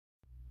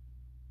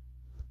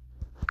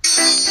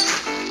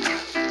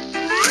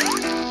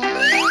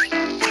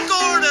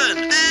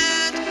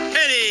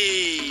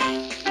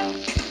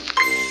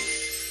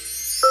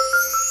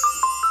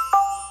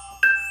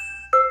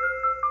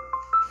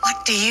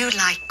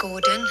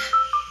Gordon.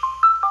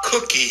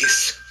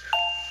 Cookies.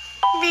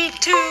 Me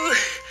too.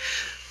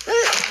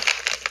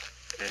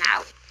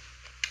 Now.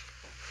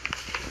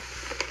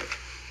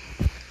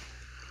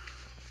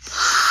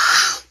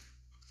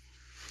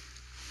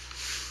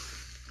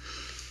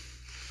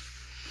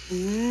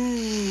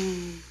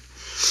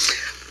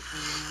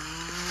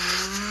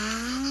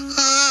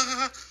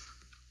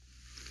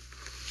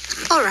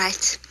 All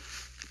right.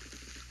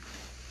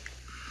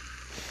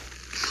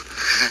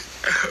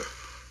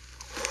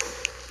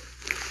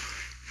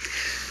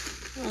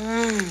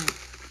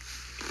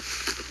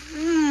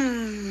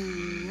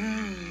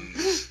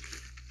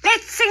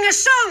 Let's sing a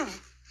song.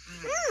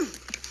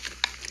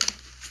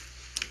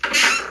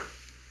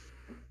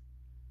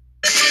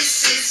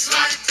 This is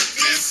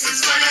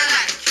what I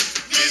like.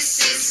 This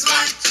is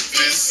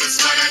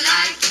what I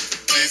like.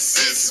 This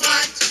is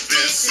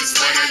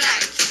what I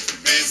like.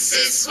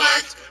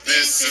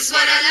 This is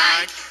what I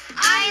like.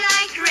 I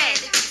like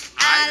red.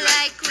 I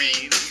like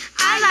green.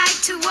 I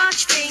like to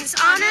watch things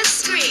on a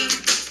screen.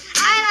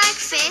 I like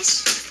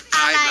fish.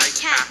 I like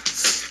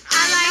cats.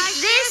 I like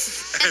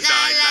this and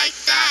I like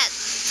that.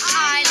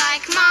 I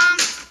like mom.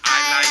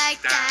 I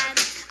like dad.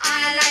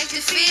 I like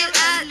to feel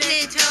a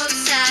little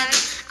sad.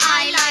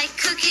 I like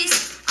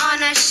cookies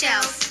on a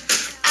shelf.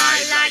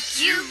 I like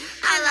you.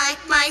 I like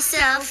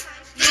myself.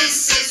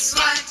 This is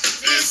what I like.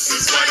 This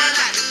is what I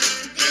like.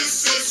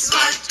 This is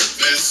what I like.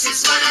 This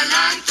is what I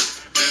like.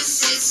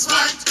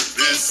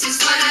 This is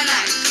what I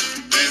like.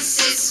 This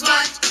is what I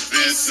like.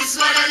 This is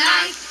what I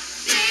like.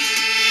 This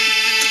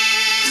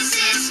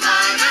is what I like. This is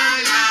what I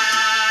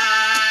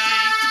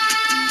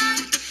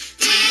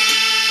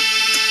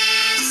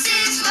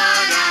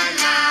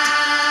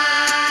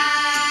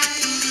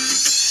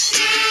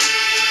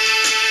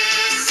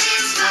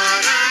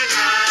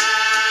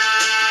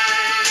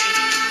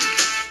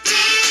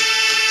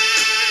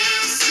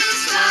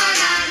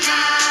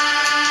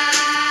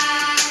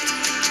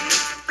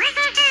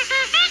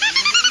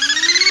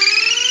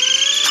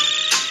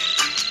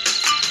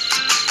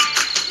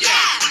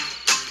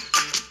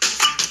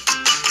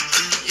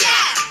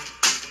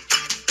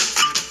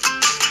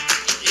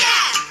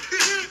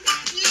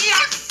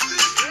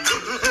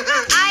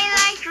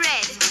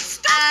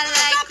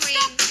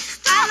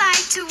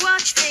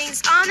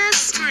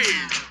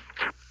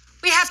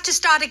We have to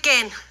start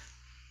again.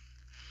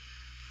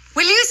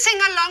 Will you sing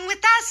along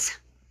with us?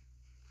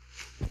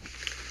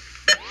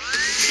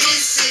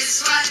 This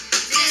is what I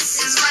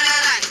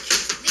like.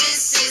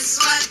 This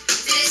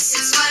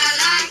is what I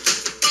like.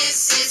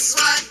 This is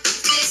what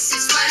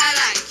I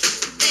like.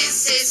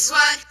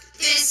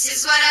 This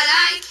is what I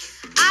like.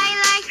 I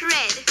like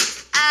red.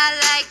 I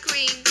like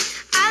green.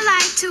 I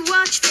like to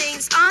watch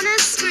things on a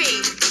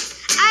screen.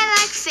 I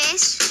like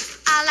fish.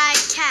 I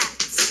like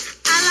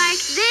cats. I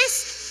like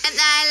this and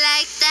I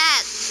like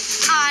that.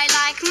 I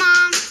like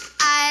mom.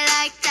 I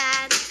like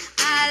dad.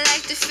 I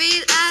like to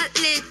feel a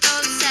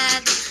little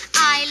sad.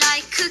 I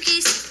like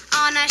cookies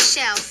on a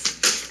shelf.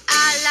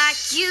 I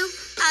like you.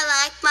 I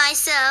like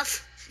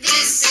myself.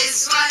 This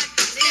is what I like.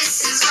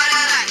 This is what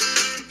I like.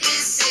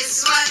 This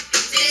is what I like.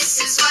 This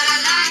is what I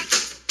like.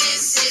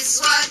 This is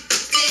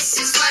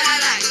what I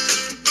like.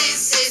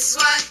 This is what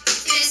I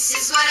like. This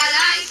is what I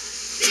like.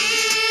 This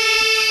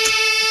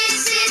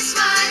is what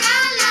I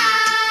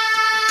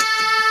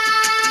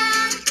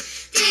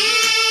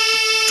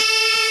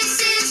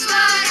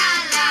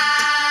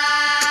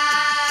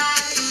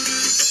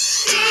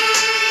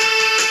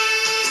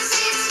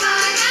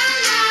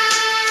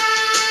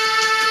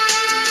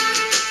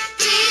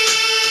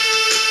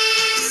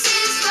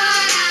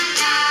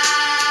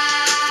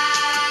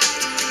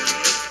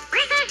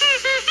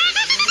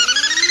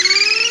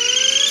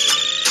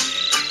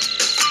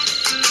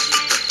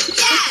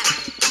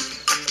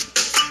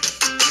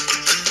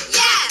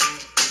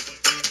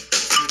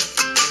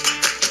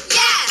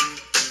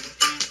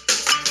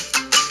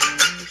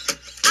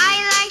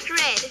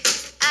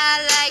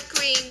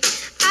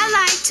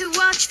to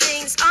watch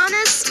things on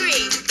a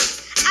screen.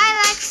 I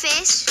like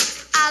fish.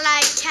 I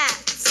like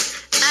cats.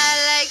 I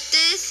like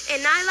this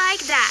and I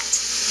like that.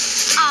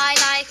 I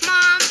like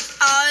mom.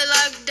 I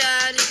like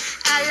dad.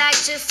 I like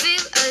to feel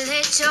a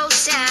little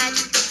sad.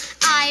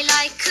 I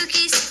like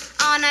cookies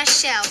on a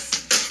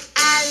shelf.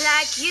 I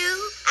like you.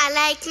 I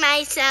like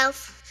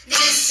myself.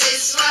 This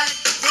is what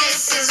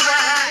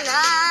I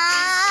like.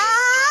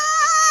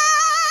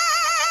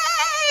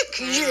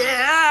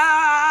 Yeah.